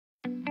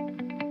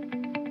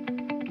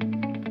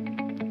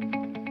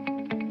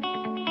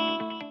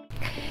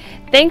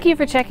Thank you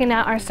for checking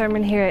out our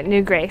sermon here at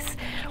New Grace.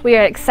 We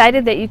are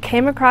excited that you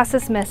came across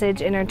this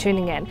message and are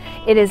tuning in.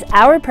 It is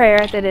our prayer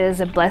that it is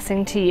a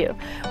blessing to you.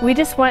 We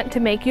just want to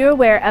make you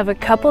aware of a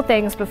couple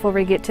things before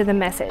we get to the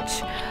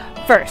message.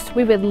 First,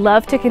 we would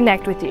love to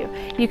connect with you.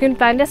 You can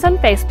find us on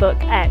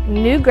Facebook at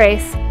New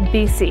Grace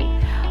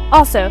BC.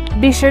 Also,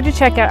 be sure to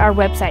check out our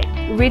website,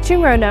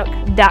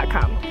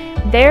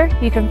 reachingroanoke.com. There,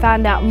 you can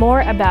find out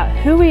more about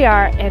who we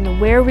are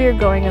and where we are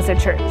going as a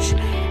church.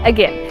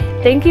 Again,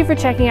 thank you for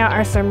checking out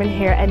our sermon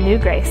here at New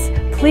Grace.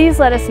 Please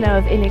let us know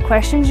of any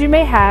questions you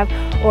may have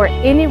or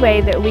any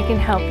way that we can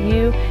help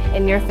you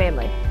and your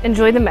family.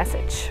 Enjoy the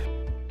message.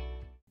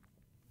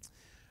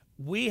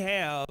 We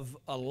have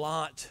a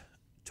lot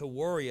to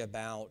worry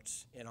about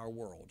in our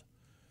world.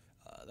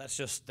 That's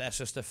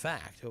just a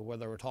fact.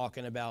 Whether we're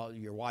talking about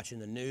you're watching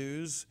the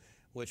news,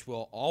 which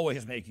will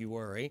always make you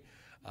worry,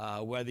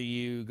 whether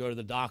you go to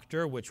the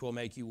doctor, which will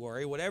make you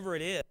worry, whatever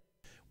it is,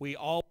 we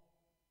all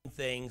have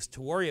things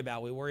to worry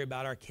about. We worry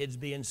about our kids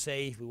being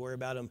safe. We worry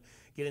about them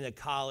getting to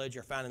college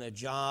or finding a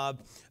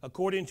job.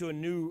 According to a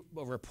new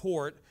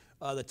report,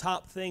 the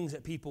top things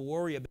that people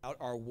worry about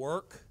are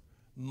work,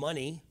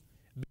 money,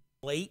 being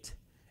late,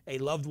 a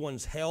loved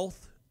one's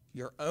health,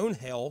 your own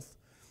health,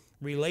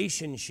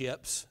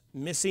 relationships,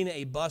 missing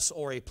a bus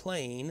or a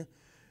plane,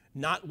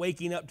 not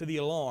waking up to the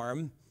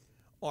alarm,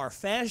 our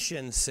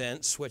fashion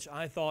sense, which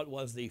I thought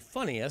was the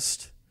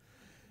funniest,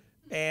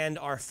 and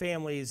our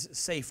family's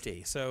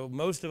safety. So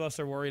most of us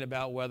are worried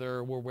about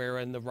whether we're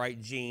wearing the right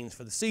jeans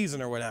for the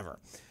season or whatever.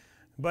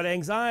 But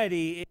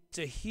anxiety, it's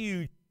a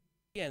huge,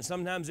 and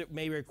sometimes it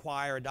may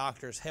require a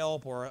doctor's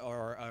help or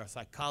a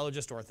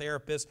psychologist or a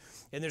therapist,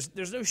 and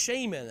there's no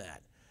shame in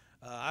that.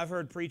 I've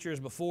heard preachers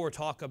before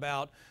talk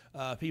about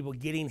people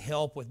getting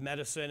help with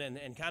medicine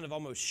and kind of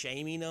almost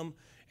shaming them,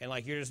 and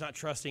like you're just not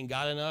trusting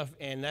God enough,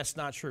 and that's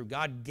not true.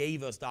 God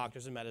gave us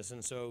doctors and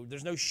medicine, so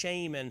there's no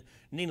shame in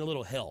needing a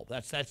little help.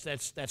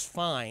 That's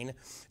fine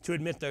to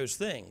admit those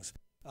things.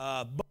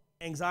 But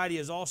anxiety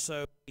is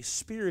also a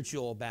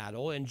spiritual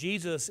battle, and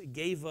Jesus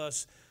gave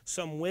us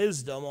some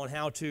wisdom on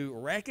how to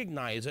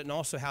recognize it and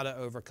also how to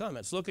overcome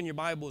it. So look in your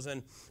Bibles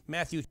in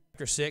Matthew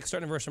chapter 6,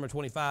 starting in verse number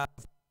 25.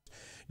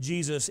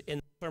 Jesus in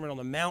the Sermon on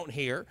the Mount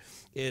here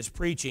is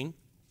preaching,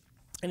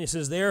 and he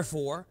says,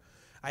 "Therefore,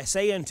 I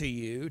say unto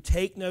you,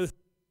 take no thought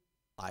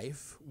for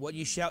life, what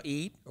ye shall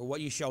eat, or what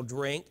ye shall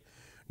drink,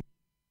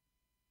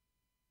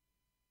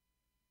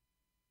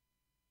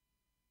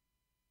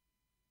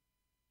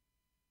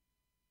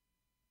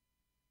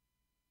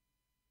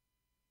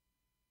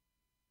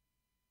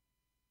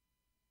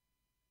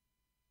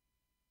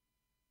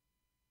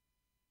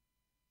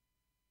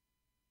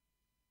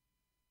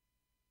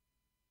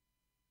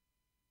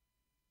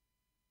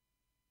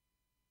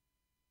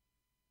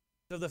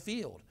 of the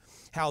field,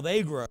 how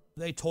they grow,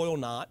 they toil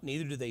not,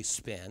 neither do they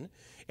spin.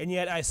 And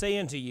yet I say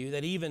unto you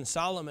that even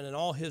Solomon in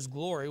all his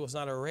glory was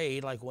not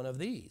arrayed like one of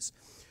these.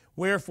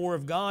 Wherefore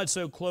if God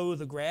so clothe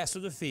the grass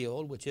of the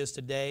field, which is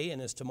today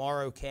and is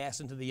tomorrow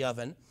cast into the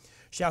oven,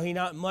 shall he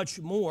not much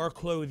more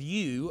clothe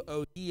you,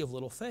 O ye of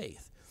little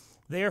faith?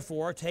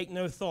 Therefore take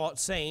no thought,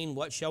 saying,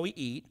 what shall we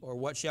eat, or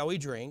what shall we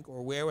drink,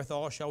 or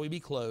wherewithal shall we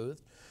be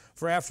clothed?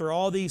 For after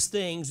all these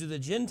things do the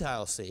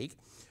Gentiles seek.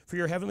 For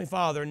your heavenly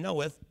Father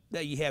knoweth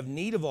that ye have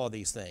need of all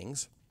these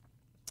things.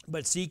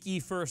 But seek ye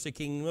first the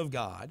kingdom of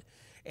God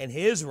and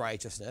his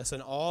righteousness,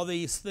 and all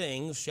these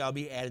things shall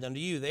be added unto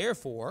you.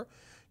 Therefore,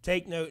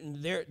 take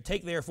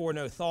therefore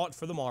no thought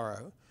for the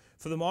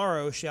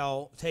morrow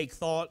shall take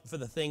thought for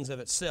the things of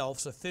itself.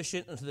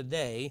 Sufficient unto the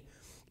day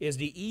is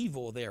the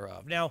evil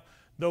thereof." Now,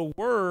 the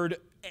word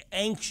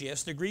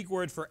anxious, the Greek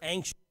word for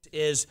anxious,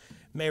 is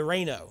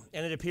mereno,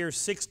 and it appears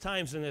 6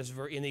 times in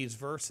these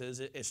verses.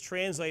 It's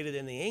translated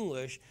in the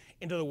English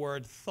into the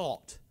word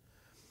thought.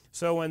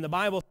 So when the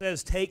Bible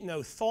says take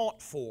no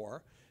thought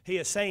for, he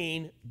is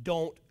saying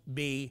don't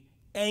be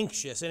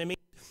anxious. And it means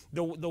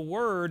the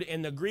word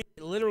in the Greek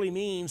literally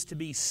means to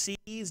be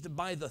seized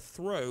by the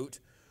throat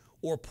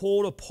or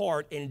pulled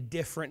apart in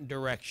different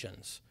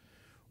directions.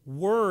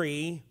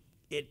 Worry,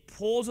 it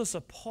pulls us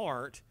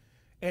apart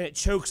and it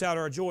chokes out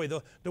our joy.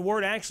 The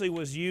word actually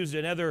was used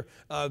in other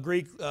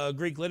Greek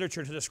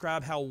literature to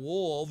describe how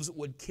wolves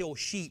would kill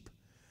sheep.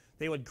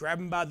 They would grab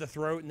them by the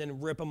throat and then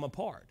rip them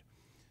apart.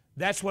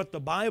 That's what the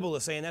Bible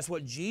is saying. That's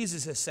what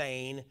Jesus is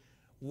saying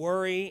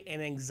worry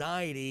and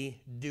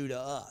anxiety do to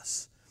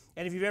us.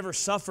 And if you've ever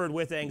suffered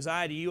with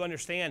anxiety, you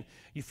understand,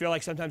 you feel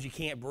like sometimes you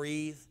can't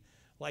breathe,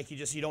 like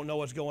you don't know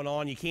what's going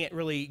on. You can't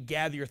really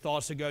gather your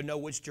thoughts to know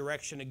which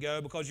direction to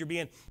go because you're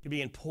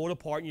being pulled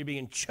apart and you're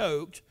being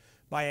choked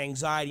by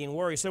anxiety and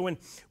worry. So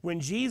when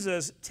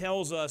Jesus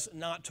tells us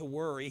not to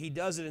worry, he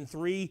does it in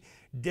 3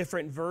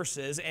 different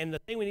verses. And the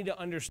thing we need to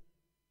understand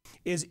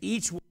is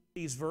each one of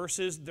these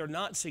verses, they're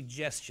not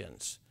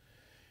suggestions.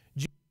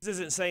 Jesus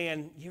isn't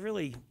saying, you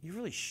really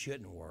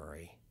shouldn't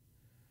worry.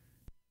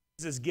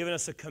 Jesus is giving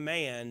us a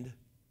command,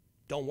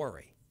 don't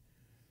worry.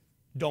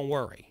 Don't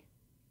worry.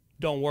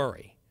 Don't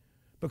worry.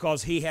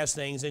 Because he has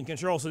things in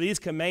control. So these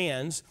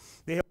commands,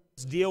 they help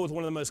us deal with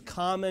one of the most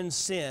common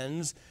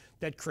sins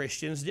that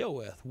Christians deal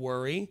with,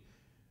 worry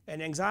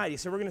and anxiety.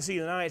 So we're going to see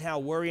tonight how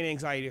worry and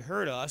anxiety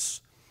hurt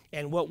us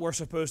and what we're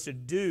supposed to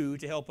do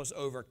to help us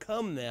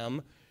overcome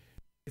them,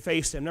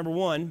 face them. Number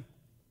one,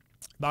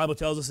 the Bible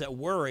tells us that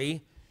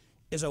worry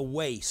is a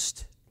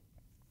waste.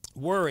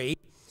 Worry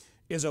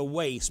is a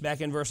waste.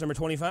 Back in verse number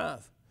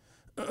 25.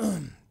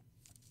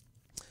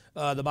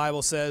 The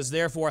Bible says,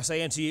 therefore I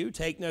say unto you,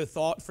 take no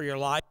thought for your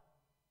life.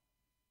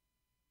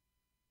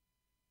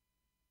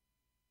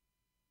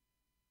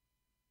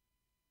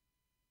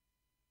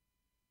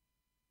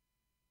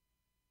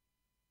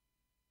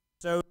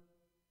 So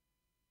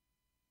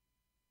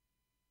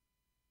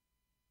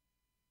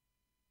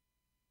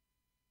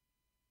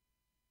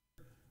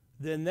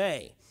than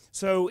they.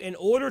 So in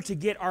order to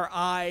get our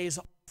eyes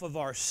off of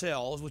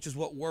ourselves, which is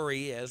what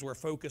worry is, we're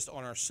focused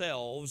on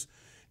ourselves,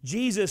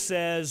 Jesus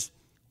says,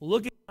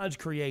 look at God's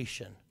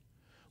creation.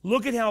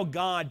 Look at how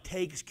God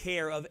takes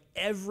care of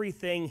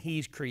everything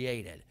He's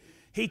created.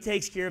 He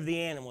takes care of the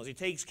animals. He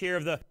takes care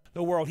of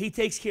the world. He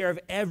takes care of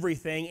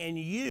everything, and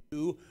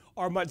you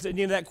are much, you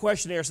know, that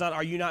question there, it's not,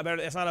 are you not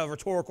better? It's not a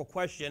rhetorical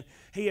question.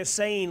 He is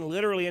saying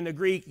literally in the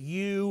Greek,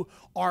 you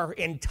are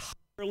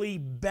entirely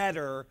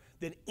better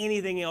than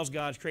anything else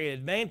God's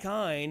created.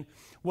 Mankind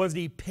was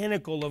the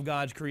pinnacle of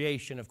God's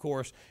creation. Of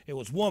course, it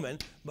was woman,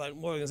 but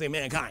we're going to say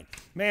mankind.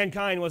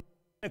 Mankind was the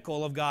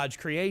pinnacle of God's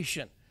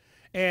creation.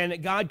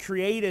 And God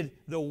created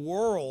the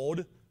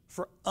world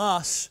for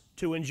us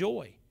to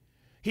enjoy.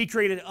 He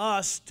created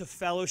us to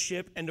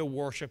fellowship and to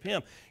worship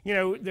Him. You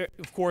know,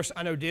 of course,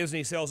 I know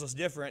Disney sells us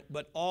different,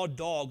 but all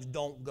dogs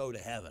don't go to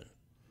heaven.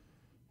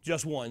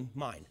 Just one,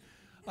 mine.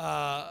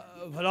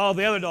 But all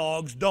the other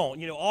dogs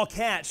don't. You know, all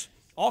cats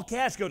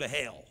go to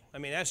hell. I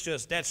mean,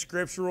 that's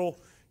scriptural.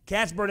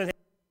 Cats burn in hell,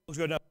 dogs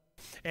go to hell.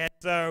 And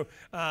so,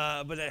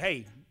 but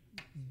hey,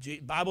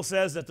 Bible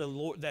says that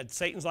that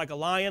Satan's like a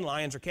lion.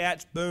 Lions are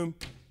cats. Boom,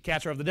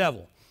 cats are of the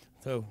devil.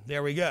 So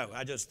there we go.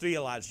 I just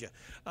theologized you.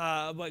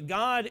 But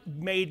God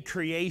made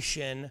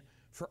creation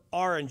for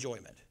our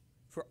enjoyment,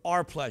 for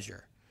our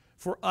pleasure,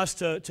 for us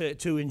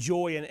to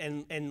enjoy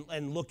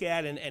and look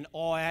at and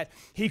awe at.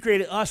 He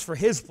created us for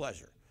His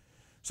pleasure.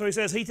 So He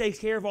says He takes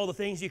care of all the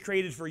things He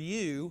created for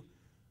you.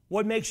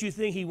 What makes you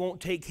think He won't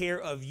take care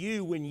of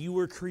you when you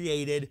were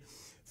created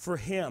for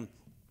Him?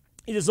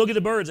 You just look at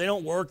the birds. They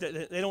don't work.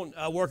 They don't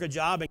work a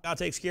job, and God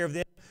takes care of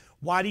them.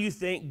 Why do you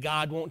think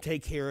God won't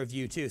take care of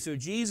you too? So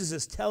Jesus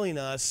is telling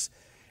us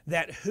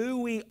that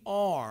who we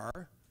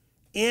are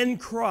in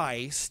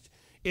Christ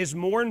is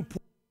more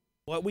important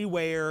than what we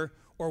wear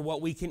or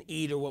what we can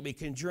eat or what we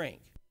can drink.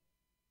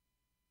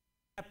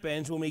 What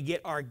happens when we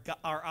get our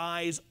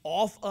eyes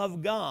off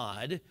of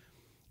God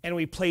and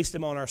we place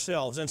them on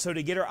ourselves? And so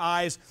to get our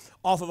eyes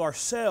off of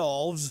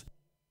ourselves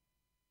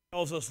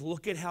tells us,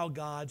 look at how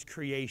God's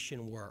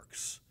creation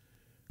works.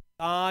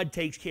 God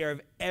takes care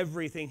of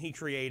everything He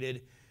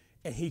created,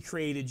 and He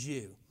created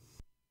you.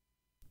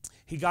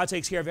 God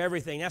takes care of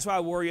everything. That's why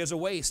worry is a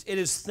waste. It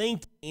is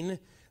thinking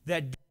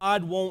that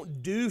God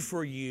won't do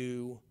for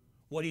you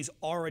what He's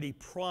already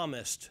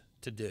promised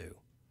to do.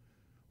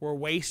 We're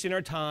wasting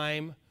our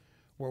time.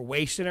 We're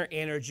wasting our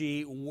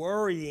energy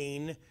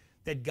worrying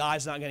that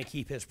God's not going to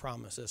keep His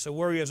promises. So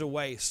worry is a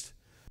waste.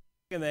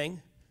 Second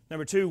thing,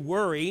 number two,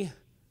 worry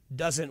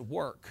doesn't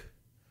work.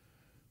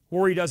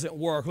 Worry doesn't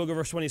work. Look at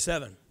verse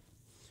 27.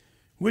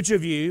 Which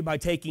of you, by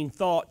taking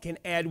thought, can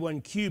add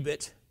 1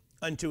 cubit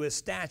unto his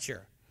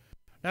stature?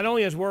 Not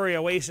only is worry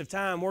a waste of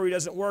time, worry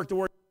doesn't work. The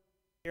word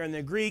here in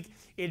the Greek,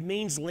 it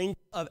means length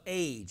of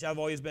age. I've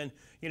always been,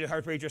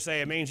 heard preachers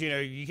say it means,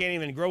 you can't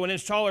even grow an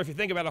inch taller if you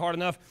think about it hard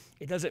enough.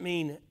 It doesn't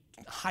mean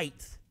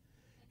height.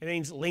 It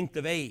means length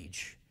of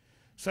age.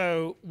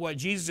 So what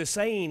Jesus is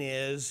saying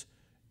is,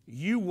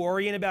 you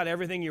worrying about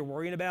everything you're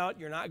worrying about,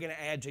 you're not going to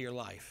add to your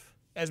life.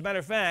 As a matter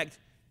of fact,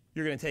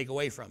 you're going to take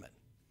away from it.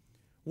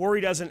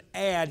 Worry doesn't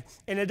add,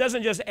 and it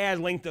doesn't just add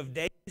length of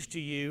days to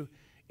you,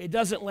 it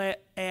doesn't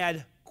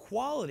add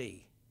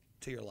quality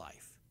to your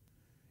life.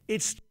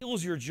 It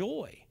steals your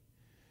joy.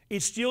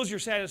 It steals your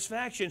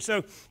satisfaction.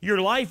 So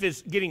your life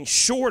is getting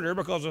shorter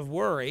because of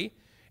worry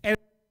and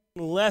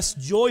less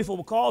joyful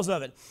because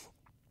of it.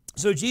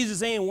 So Jesus is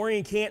saying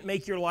worrying can't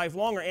make your life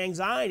longer.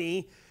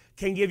 Anxiety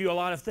can give you a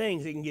lot of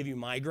things. It can give you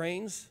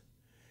migraines.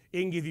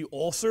 It can give you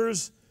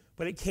ulcers,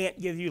 but it can't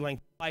give you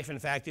length of life. In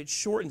fact, it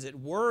shortens it.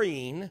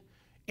 Worrying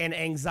and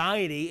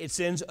anxiety, it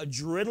sends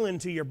adrenaline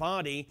to your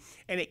body,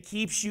 and it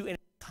keeps you in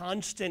a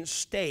constant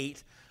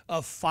state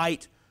of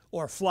fight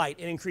or flight.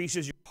 It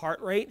increases your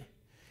heart rate.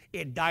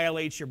 It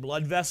dilates your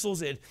blood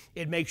vessels. It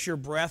makes your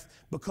breath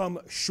become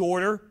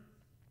shorter.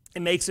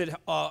 It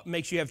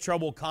makes you have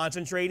trouble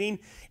concentrating.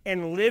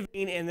 And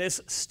living in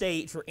this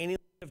state for any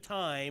length of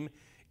time,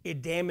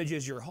 it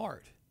damages your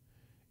heart.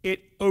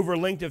 Over a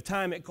length of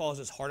time, it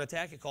causes heart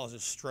attack. It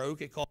causes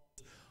stroke. It causes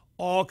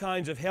all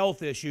kinds of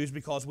health issues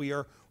because we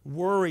are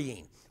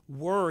worrying.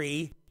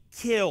 Worry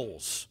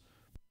kills.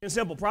 And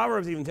simple.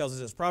 Proverbs even tells us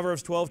this.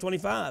 Proverbs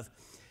 12:25.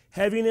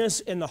 Heaviness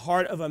in the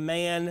heart of a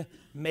man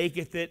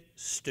maketh it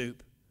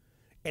stoop.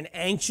 An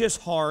anxious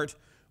heart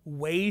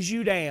weighs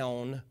you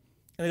down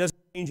and it doesn't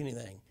change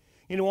anything.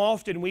 You know,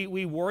 often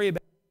we worry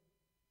about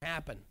what will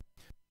happen.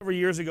 Several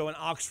years ago, an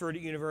Oxford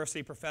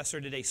University professor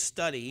did a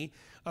study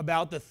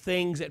about the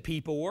things that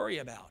people worry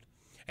about.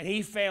 And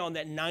he found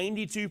that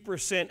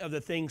 92% of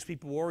the things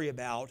people worry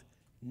about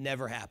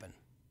never happen.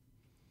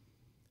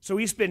 So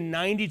we spend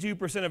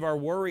 92% of our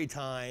worry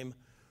time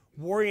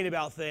worrying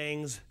about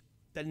things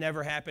that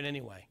never happen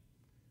anyway.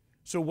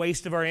 It's a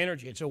waste of our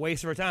energy. It's a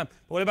waste of our time.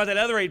 But what about that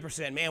other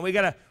 8%? Man, we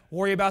got to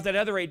worry about that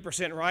other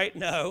 8%, right?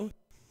 No,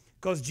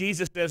 because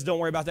Jesus says don't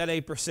worry about that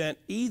 8%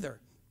 either.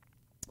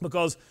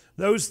 Because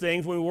those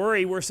things, when we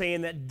worry, we're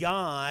saying that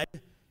God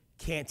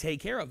can't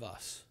take care of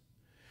us.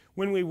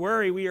 When we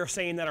worry, we are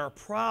saying that our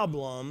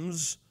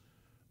problems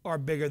are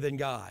bigger than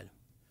God.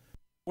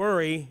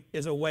 Worry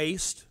is a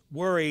waste.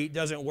 Worry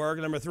doesn't work.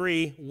 Number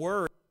 3,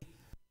 worry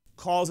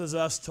causes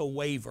us to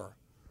waver.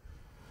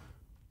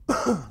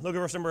 Look at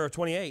verse number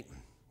 28.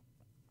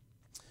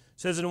 It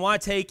says, and why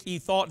take ye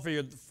thought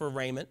for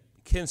raiment?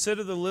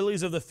 Consider the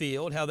lilies of the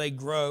field, how they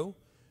grow.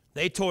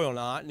 They toil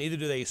not, neither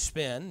do they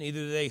spin, neither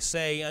do they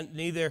say,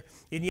 neither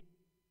in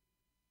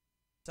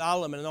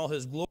Solomon in all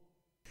his glory.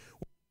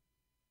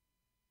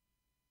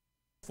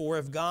 For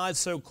if God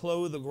so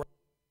clothe the grass,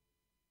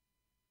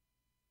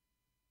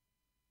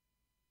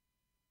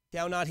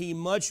 shall not he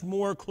much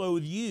more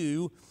clothe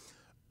you,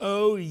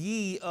 O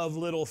ye of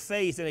little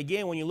faith? And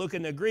again, when you look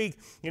in the Greek,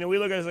 we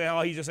look at it and say,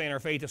 oh, he's just saying our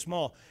faith is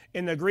small.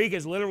 In the Greek,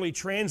 it's literally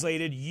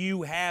translated,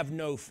 you have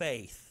no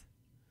faith.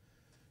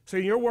 So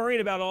you're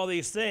worrying about all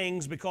these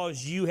things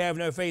because you have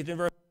no faith in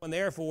verse 1.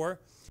 Therefore,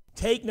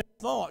 take no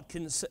thought.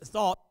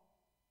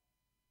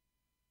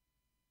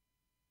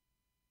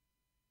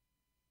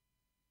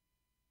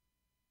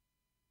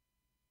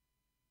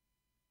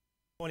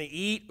 Want to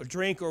eat or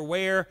drink or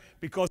wear,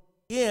 because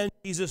again,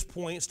 Jesus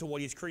points to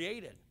what he's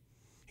created.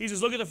 He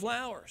says, look at the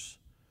flowers.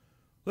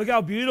 Look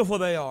how beautiful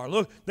they are.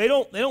 Look, they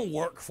don't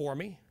work for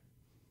me.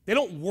 They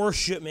don't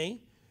worship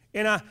me.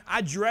 And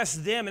I dress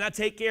them and I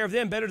take care of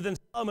them better than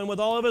Solomon with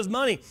all of his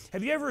money.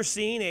 Have you ever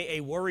seen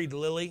a worried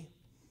lily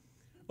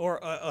or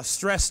a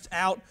stressed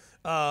out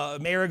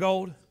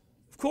marigold?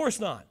 Of course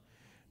not.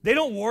 They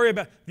don't worry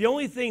about, the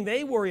only thing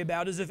they worry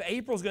about is if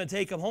April's going to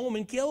take them home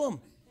and kill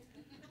them.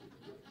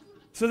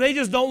 So they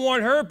just don't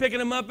want her picking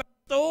them up at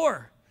the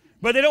store.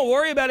 But they don't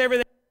worry about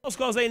everything else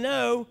because they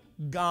know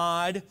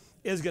God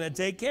is going to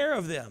take care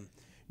of them.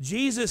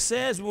 Jesus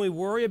says when we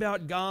worry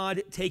about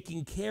God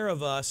taking care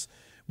of us,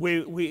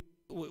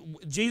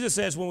 Jesus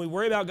says when we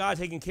worry about God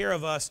taking care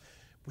of us,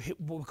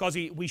 because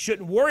we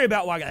shouldn't worry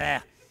about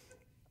why.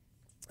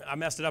 I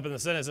messed it up in the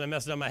sentence and I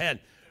messed it up in my head.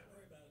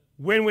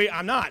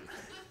 I'm not.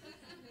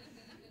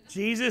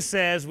 Jesus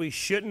says we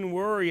shouldn't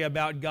worry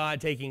about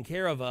God taking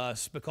care of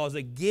us because,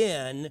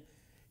 again,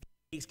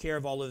 He takes care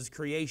of all of His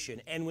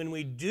creation. And when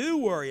we do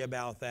worry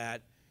about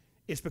that,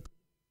 it's because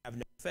we have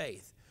no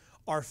faith.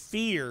 Our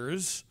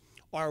fears,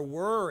 our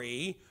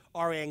worry,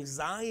 our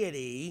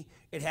anxiety,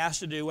 it has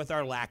to do with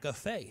our lack of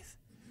faith.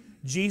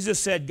 Jesus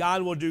said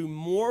God will do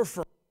more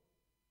for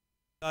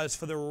us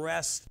for the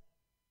rest of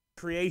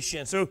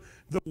creation. So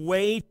the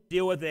way to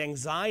deal with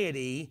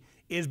anxiety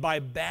is by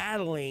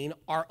battling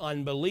our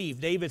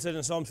unbelief. David said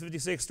in Psalm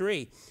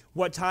 56:3,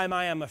 what time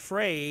I am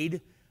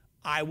afraid,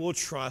 I will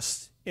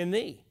trust in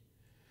thee.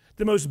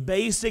 The most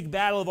basic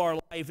battle of our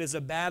life is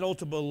a battle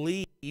to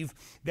believe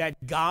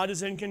that God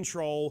is in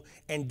control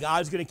and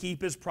God's going to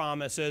keep His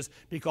promises,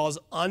 because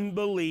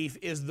unbelief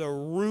is the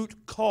root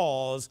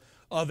cause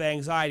of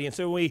anxiety. And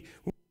so with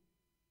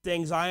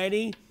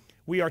anxiety,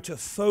 we are to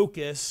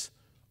focus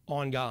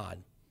on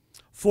God.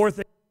 Fourth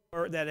thing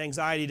that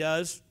anxiety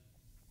does,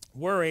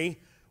 worry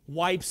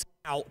wipes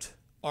out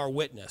our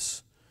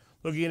witness.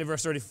 Look again at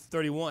verse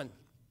 31.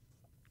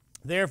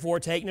 Therefore,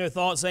 take no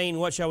thought, saying,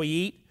 what shall we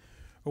eat?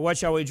 Or what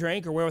shall we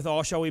drink? Or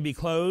wherewithal shall we be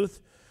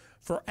clothed?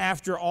 For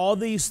after all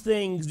these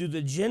things do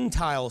the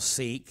Gentiles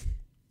seek,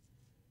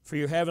 for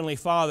your heavenly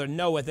Father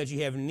knoweth that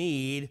ye have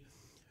need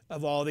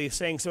of all these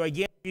things. So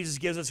again, Jesus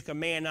gives us a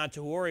command not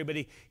to worry, but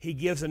he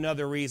gives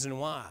another reason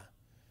why.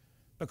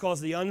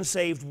 Because the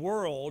unsaved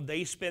world,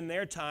 they spend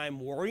their time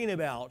worrying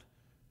about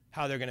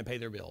how they're going to pay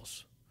their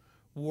bills,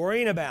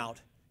 worrying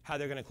about how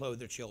they're going to clothe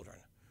their children,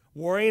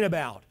 worrying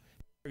about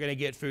they're going to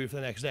get food for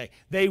the next day.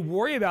 They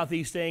worry about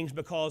these things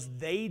because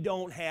they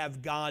don't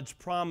have God's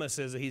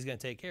promises that He's going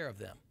to take care of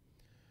them.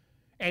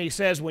 And He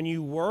says when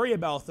you worry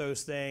about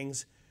those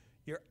things,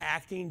 you're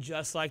acting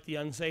just like the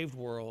unsaved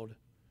world.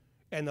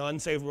 And the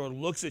unsaved world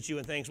looks at you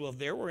and thinks, well, if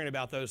they're worrying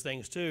about those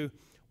things too,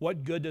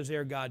 what good does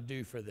their God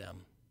do for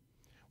them?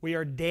 We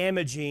are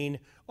damaging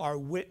our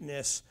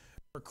witness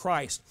for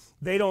Christ.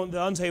 The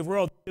unsaved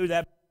world do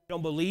that. They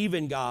don't believe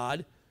in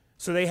God.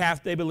 So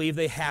they believe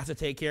they have to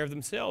take care of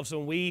themselves. So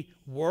when we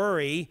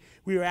worry,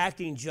 we are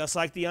acting just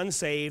like the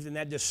unsaved, and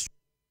that destroys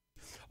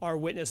our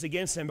witness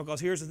against Him. Because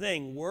here's the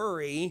thing,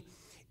 worry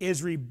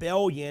is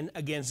rebellion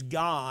against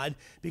God,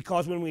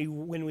 because when we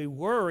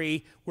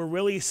worry, we're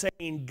really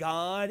saying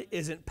God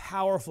isn't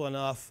powerful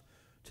enough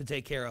to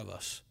take care of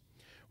us.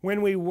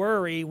 When we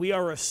worry, we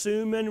are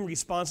assuming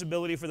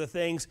responsibility for the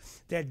things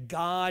that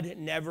God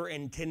never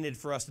intended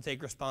for us to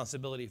take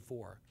responsibility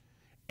for.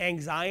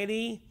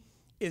 Anxiety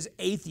is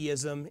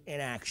atheism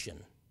in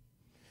action.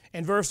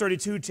 And verse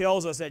 32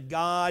 tells us that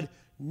God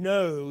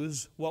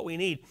knows what we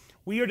need.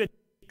 We are to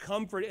take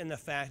comfort in the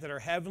fact that our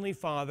Heavenly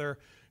Father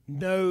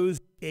knows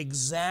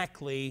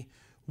exactly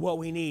what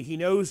we need. He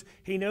knows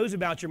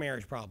about your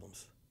marriage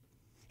problems.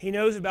 He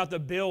knows about the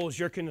bills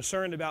you're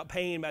concerned about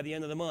paying by the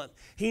end of the month.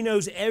 He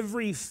knows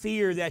every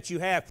fear that you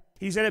have.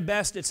 He said it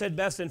best, it said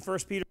best in 1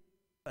 Peter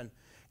 7,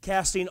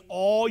 casting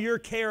all your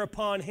care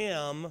upon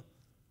Him,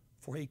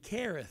 for He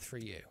careth for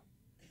you.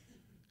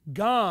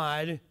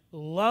 God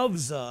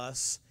loves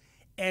us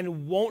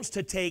and wants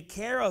to take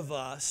care of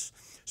us,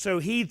 so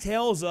He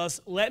tells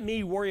us, let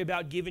me worry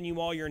about giving you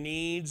all your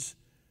needs,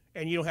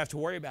 and you don't have to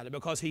worry about it,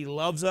 because He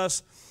loves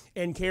us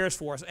and cares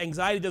for us.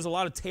 Anxiety does a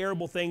lot of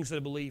terrible things to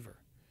the believer.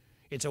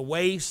 It's a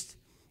waste.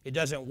 It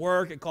doesn't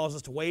work. It causes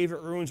us to waver.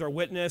 It ruins our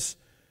witness.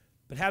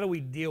 But how do we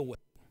deal with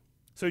it?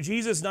 So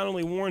Jesus not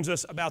only warns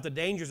us about the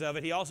dangers of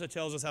it, He also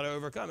tells us how to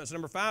overcome it. So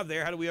number 5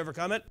 there, how do we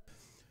overcome it?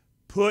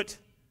 Put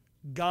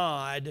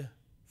God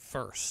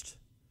first.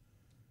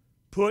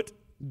 Put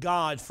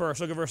God first.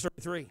 Look at verse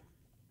 33.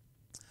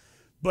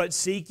 But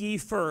seek ye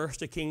first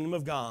the kingdom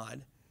of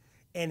God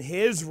and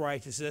His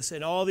righteousness,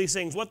 and all these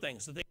things. What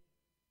things?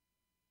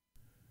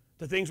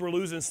 The things we're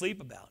losing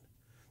sleep about.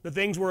 The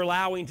things we're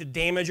allowing to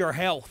damage our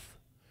health.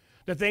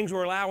 The things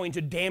we're allowing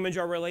to damage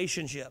our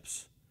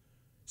relationships.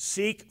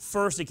 Seek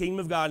first the kingdom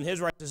of God and His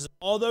righteousness.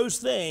 All those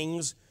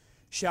things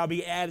shall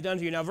be added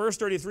unto you. Now, verse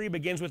 33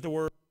 begins with the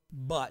word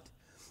but.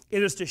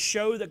 It is to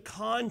show the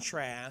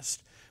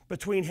contrast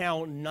between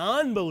how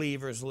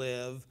non-believers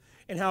live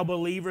and how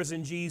believers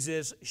in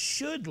Jesus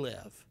should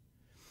live.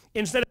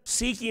 Instead of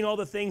seeking all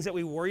the things that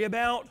we worry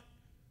about,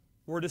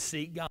 we're to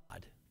seek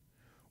God.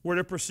 We're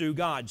to pursue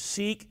God.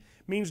 Seek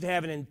means to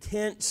have an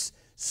intense,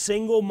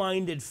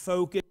 single-minded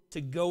focus to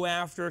go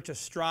after, to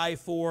strive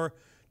for,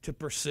 to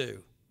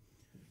pursue.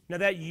 Now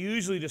that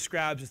usually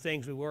describes the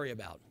things we worry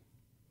about.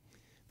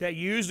 That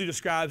usually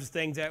describes the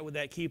things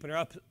that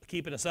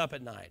keeping us up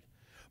at night.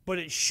 But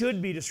it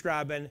should be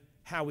describing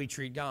how we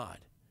treat God.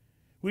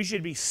 We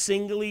should be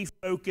singly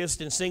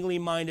focused and singly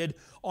minded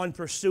on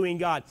pursuing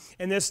God.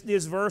 And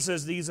these verbs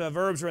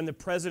are in the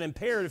present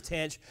imperative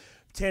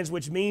tense,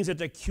 which means that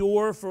the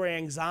cure for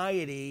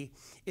anxiety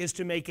is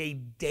to make a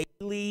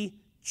daily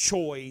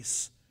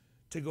choice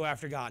to go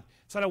after God.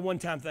 It's not a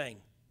one-time thing.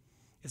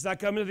 It's not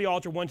coming to the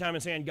altar one time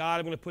and saying, God,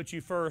 I'm going to put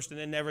you first, and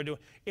then never do it.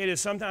 It is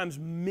sometimes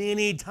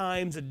many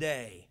times a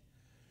day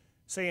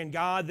saying,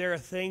 God, there are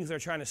things that are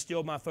trying to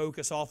steal my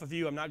focus off of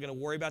you. I'm not going to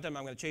worry about them.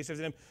 I'm going to chase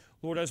after them.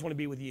 Lord, I just want to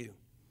be with you.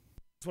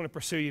 I just want to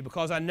pursue you,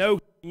 because I know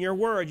in your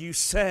word you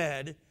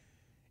said,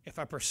 if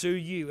I pursue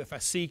you, if I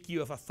seek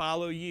you, if I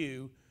follow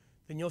you,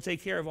 then you'll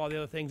take care of all the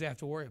other things I have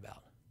to worry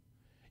about.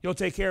 You'll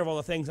take care of all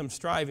the things I'm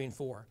striving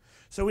for.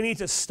 So we need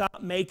to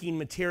stop making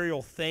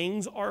material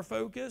things our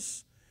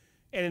focus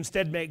and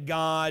instead make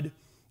God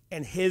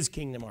and His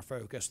kingdom our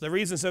focus. The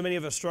reason so many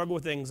of us struggle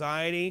with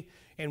anxiety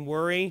and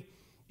worry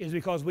is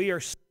because we are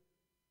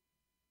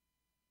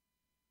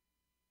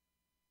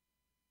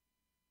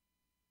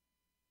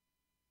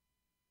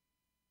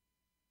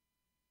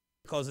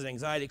causes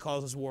anxiety,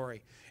 causes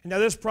worry. And now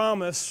this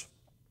promise,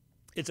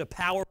 it's a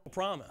powerful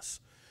promise.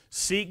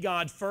 Seek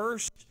God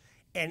first,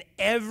 and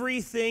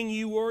everything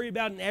you worry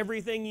about and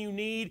everything you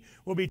need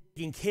will be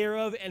taken care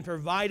of and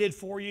provided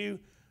for you,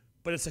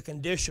 but it's a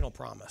conditional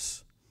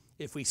promise.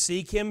 If we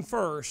seek Him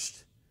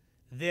first,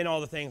 then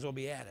all the things will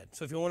be added.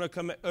 So if you want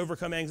to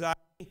overcome anxiety,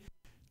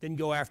 then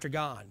go after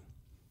God.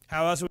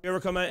 How else do we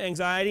overcome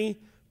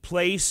anxiety?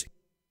 Place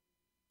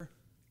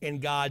in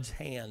God's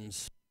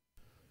hands.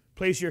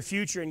 Place your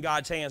future in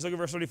God's hands. Look at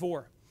verse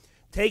 34.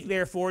 Take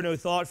therefore no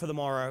thought for the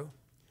morrow,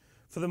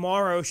 for the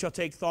morrow shall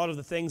take thought of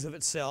the things of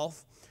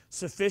itself.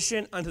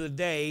 Sufficient unto the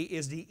day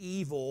is the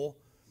evil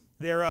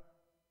thereof.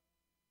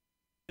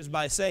 Is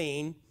by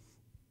saying,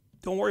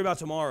 don't worry about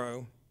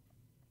tomorrow,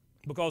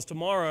 because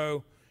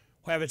tomorrow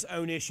will have its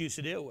own issues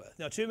to deal with.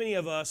 Now, too many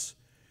of us,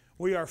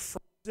 we are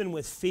frozen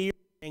with fear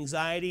and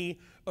anxiety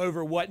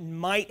over what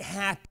might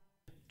happen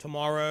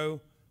tomorrow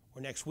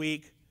or next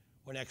week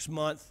or next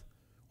month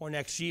or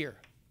next year.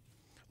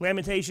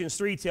 Lamentations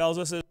 3 tells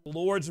us that the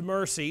Lord's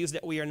mercies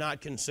that we are not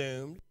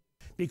consumed,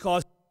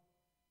 because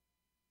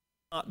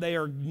they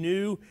are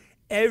new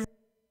every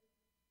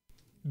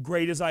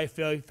great is thy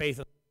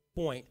faith.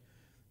 Point.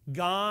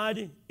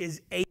 God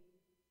is able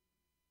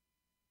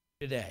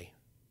today.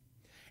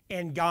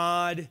 And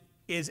God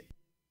is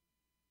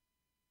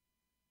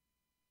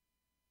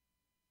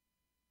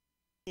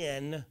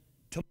in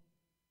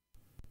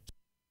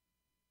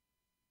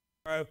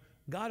tomorrow.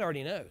 God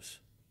already knows.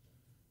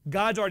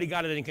 God's already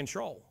got it in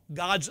control.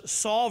 God's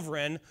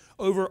sovereign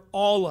over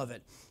all of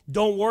it.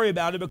 Don't worry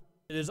about it, because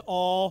it is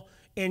all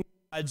in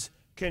God's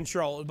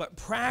control. But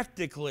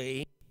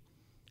practically,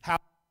 how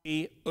do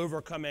we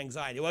overcome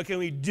anxiety? What can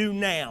we do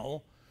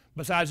now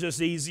besides just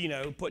these,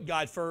 put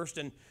God first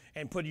and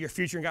put your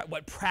future in God?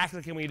 What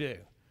practically can we do?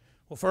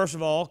 Well, first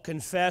of all,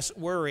 confess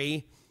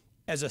worry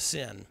as a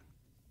sin.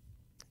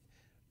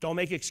 Don't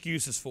make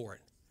excuses for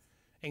it.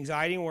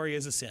 Anxiety and worry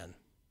is a sin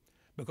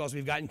because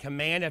we've gotten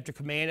command after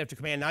command after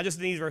command, not just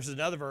in these verses, in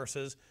other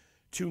verses,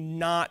 to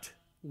not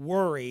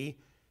worry.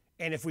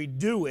 And if we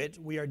do it,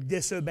 we are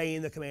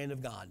disobeying the command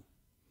of God.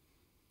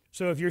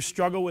 So if you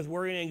struggle with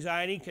worry and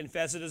anxiety,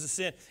 confess it as a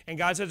sin. And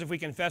God says if we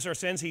confess our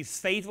sins, He's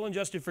faithful and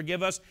just to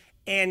forgive us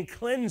and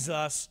cleanse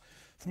us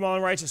from all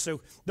unrighteousness.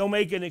 So don't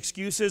make any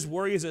excuses.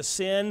 Worry is a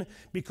sin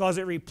because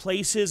it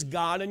replaces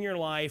God in your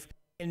life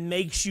and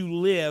makes you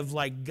live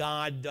like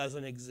God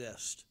doesn't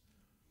exist.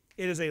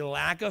 It is a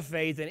lack of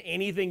faith in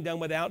anything done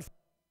without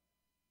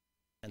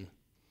faith.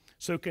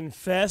 So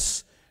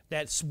confess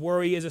that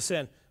worry is a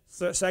sin.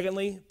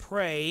 Secondly,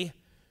 pray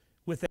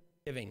with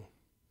thanksgiving.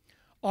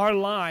 Our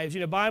lives,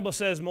 the Bible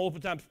says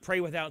multiple times, pray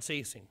without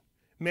ceasing.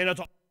 Men are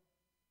taught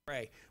to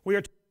pray.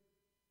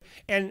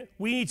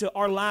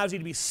 Our lives need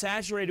to be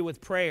saturated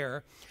with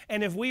prayer.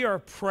 And if we are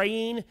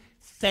praying,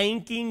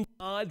 thanking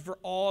God for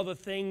all the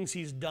things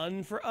He's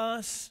done for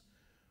us,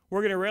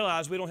 we're going to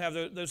realize we don't have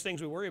those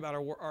things we worry about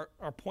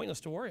are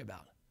pointless to worry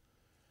about.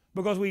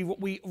 Because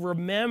we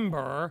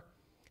remember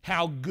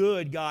how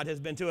good God has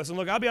been to us. And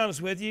look, I'll be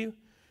honest with you,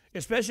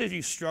 especially if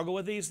you struggle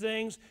with these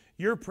things,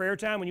 your prayer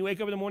time, when you wake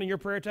up in the morning, your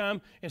prayer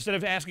time, instead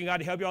of asking God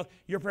to help you out,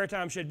 your prayer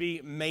time should be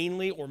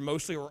mainly or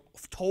mostly or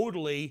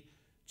totally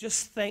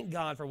just thank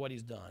God for what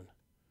He's done.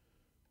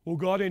 Well,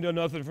 God ain't done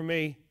nothing for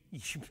me.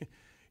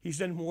 He's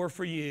done more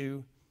for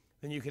you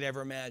than you could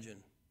ever imagine.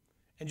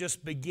 And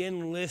just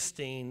begin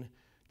listing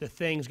the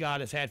things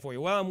God has had for you.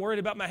 Well, I'm worried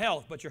about my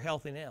health, but you're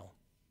healthy now.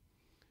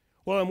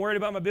 Well, I'm worried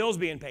about my bills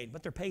being paid,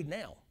 but they're paid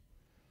now.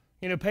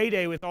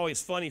 Payday was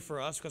always funny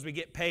for us because we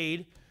get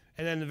paid,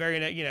 and then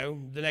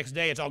the next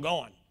day it's all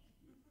gone.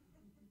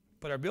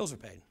 But our bills are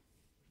paid.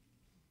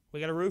 We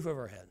got a roof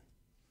over our head.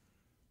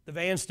 The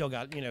van's still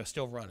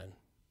still running.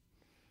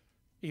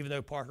 Even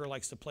though Parker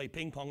likes to play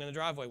ping pong in the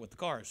driveway with the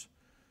cars.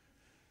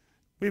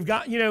 We've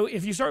got,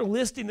 if you start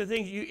listing the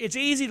things, it's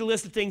easy to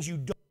list the things you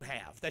don't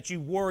have, that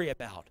you worry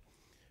about.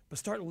 But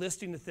start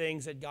listing the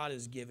things that God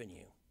has given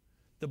you,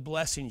 the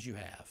blessings you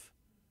have,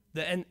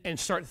 and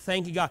start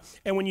thanking God.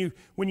 And when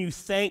you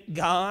thank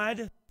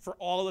God for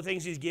all the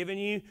things He's given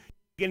you, you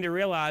begin to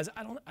realize,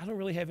 I don't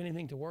really have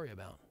anything to worry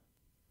about.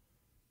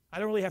 I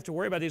don't really have to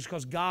worry about these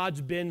because God's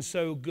been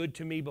so good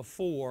to me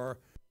before,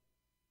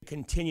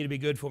 continue to be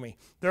good for me.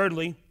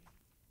 Thirdly,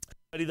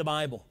 study the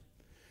Bible.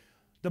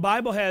 The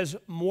Bible has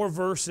more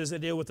verses that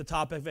deal with the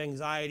topic of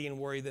anxiety and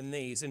worry than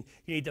these, and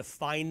you need to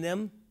find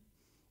them.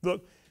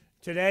 Look,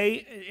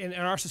 today, in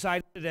our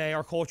society today,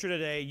 our culture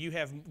today, you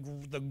have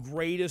the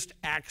greatest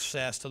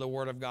access to the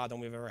Word of God than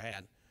we've ever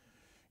had.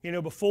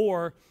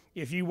 Before,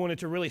 if you wanted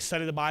to really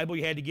study the Bible,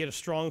 you had to get a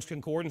Strong's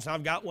Concordance.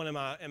 I've got one in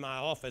my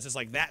office. It's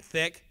like that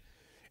thick,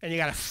 and you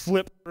got to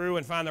flip through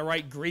and find the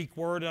right Greek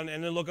word and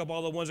then look up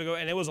all the ones that go,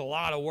 and it was a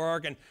lot of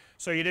work, and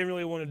so you didn't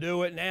really want to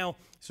do it. Now,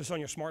 it's just on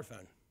your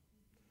smartphone.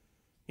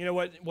 You know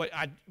what?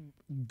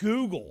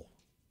 Google's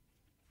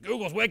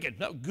wicked.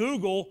 No,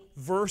 Google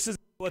verses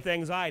with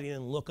anxiety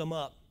and look them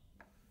up.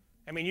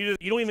 I mean, you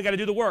don't even got to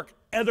do the work.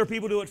 Other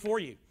people do it for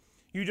you.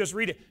 You just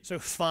read it. So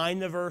find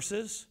the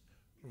verses,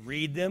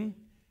 read them,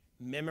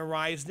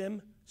 memorize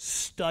them,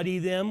 study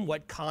them,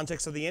 what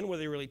context are they in, what are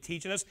they really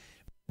teaching us,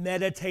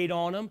 meditate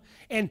on them,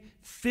 and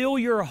fill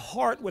your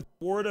heart with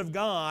the Word of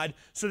God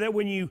so that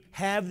when you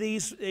have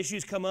these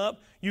issues come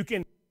up, you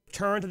can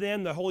turn to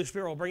them, the Holy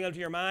Spirit will bring them to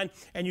your mind,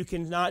 and you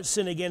cannot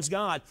sin against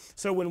God.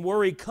 So when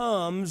worry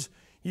comes,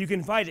 you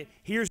can fight it.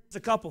 Here's a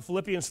couple.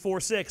 Philippians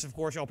 4:6. Of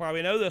course, y'all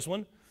probably know this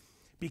one.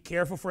 Be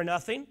careful for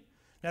nothing.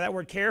 Now, that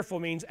word careful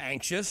means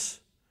anxious.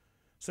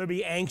 So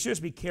be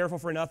anxious, be careful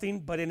for nothing,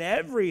 but in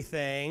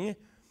everything,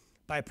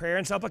 by prayer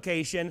and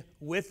supplication,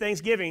 with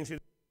thanksgiving.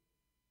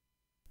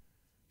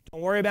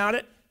 Don't worry about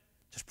it.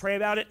 Just pray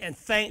about it and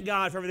thank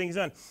God for everything He's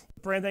done.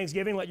 Pray and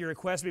thanksgiving, let your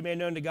requests be made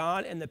known to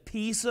God, and the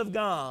peace of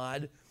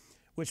God,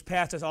 which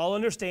passeth all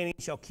understanding,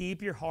 shall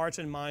keep your hearts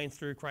and minds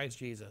through Christ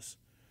Jesus.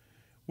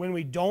 When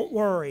we don't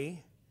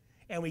worry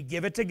and we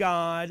give it to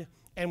God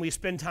and we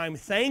spend time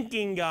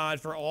thanking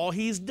God for all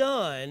He's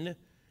done, we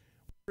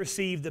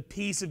receive the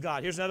peace of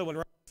God. Here's another one,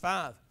 Romans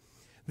 5.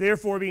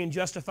 Therefore, being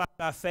justified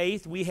by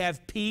faith, we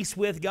have peace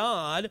with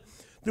God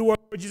through our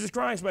Lord Jesus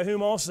Christ, by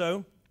whom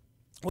also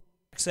we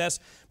have access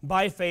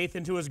by faith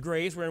into His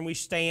grace, wherein we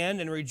stand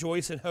and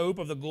rejoice in hope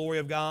of the glory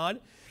of God.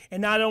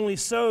 And not only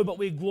so, but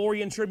we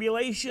glory in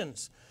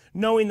tribulations,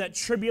 knowing that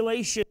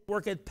tribulation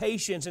worketh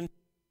patience, and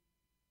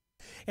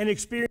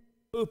experience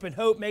hope, and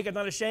hope maketh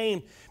not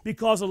ashamed,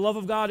 because the love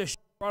of God is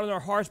brought in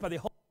our hearts by the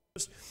Holy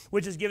Ghost,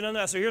 which is given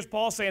unto us. So here's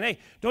Paul saying, hey,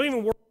 don't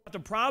even worry about the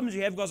problems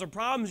you have, because the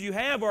problems you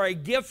have are a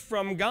gift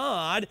from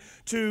God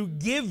to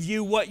give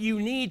you what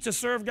you need to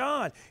serve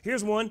God.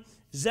 Here's one,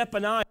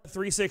 Zephaniah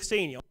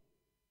 3:16.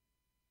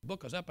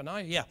 Book of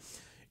Zephaniah, yeah.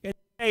 In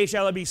that day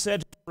shall it be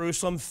said to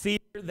Jerusalem, fear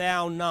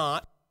thou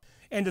not,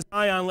 and to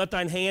Zion, let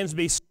thine hands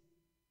be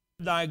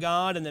thy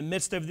God in the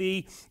midst of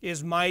thee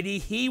is mighty.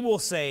 He will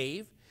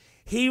save.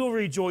 He will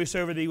rejoice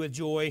over thee with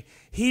joy.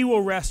 He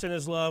will rest in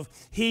his love.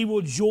 He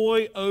will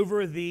joy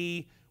over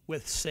thee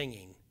with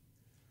singing.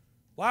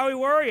 Why are we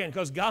worrying?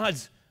 Because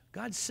God's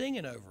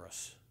singing over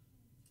us.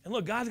 And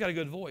look, God's got a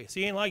good voice.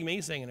 He ain't like me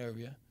singing over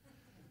you.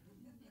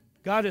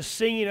 God is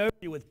singing over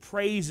you with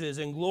praises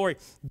and glory.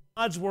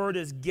 God's word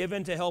is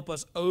given to help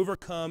us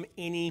overcome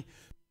any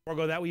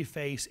struggle that we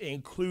face,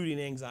 including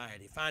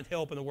anxiety. Find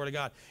help in the word of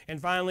God.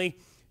 And finally,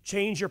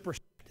 change your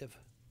perspective.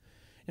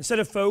 Instead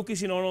of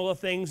focusing on all the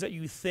things that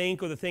you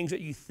think or the things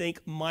that you think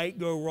might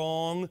go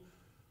wrong,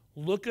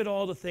 look at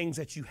all the things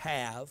that you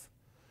have,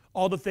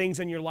 all the things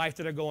in your life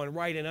that are going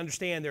right, and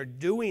understand they're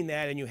doing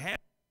that, and you have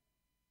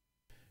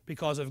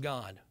because of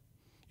God.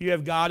 You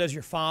have God as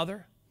your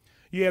Father.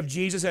 You have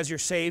Jesus as your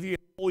Savior. You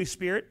have the Holy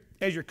Spirit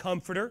as your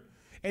Comforter.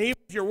 And even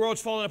if your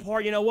world's falling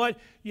apart, you know what?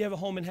 You have a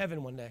home in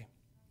heaven one day.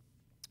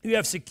 You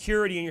have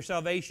security in your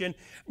salvation.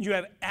 You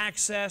have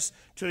access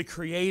to the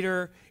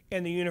Creator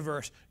and the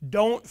universe.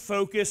 Don't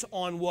focus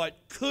on what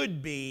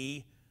could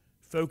be.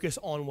 Focus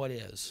on what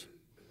is.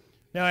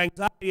 Now,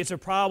 anxiety is a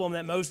problem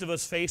that most of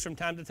us face from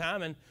time to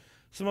time, and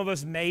some of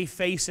us may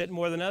face it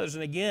more than others.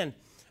 And again,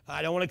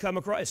 I don't want to come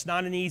across, it's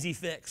not an easy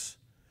fix.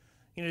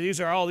 You know,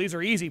 these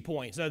are easy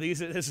points. No,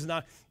 this is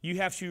not. You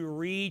have to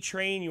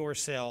retrain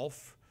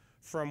yourself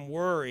from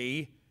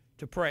worry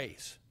to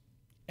praise.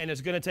 And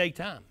it's going to take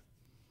time.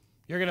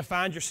 You're going to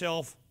find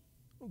yourself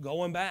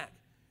going back.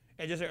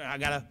 And just, I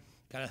gotta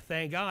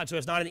thank God. So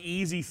it's not an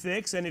easy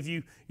fix. And if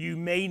you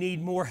may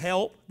need more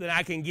help than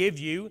I can give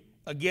you,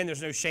 again,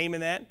 there's no shame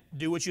in that.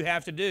 Do what you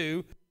have to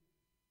do.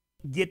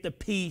 Get the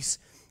peace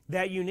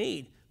that you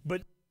need.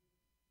 But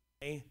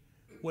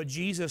what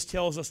Jesus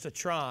tells us to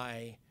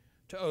try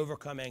to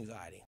overcome anxiety.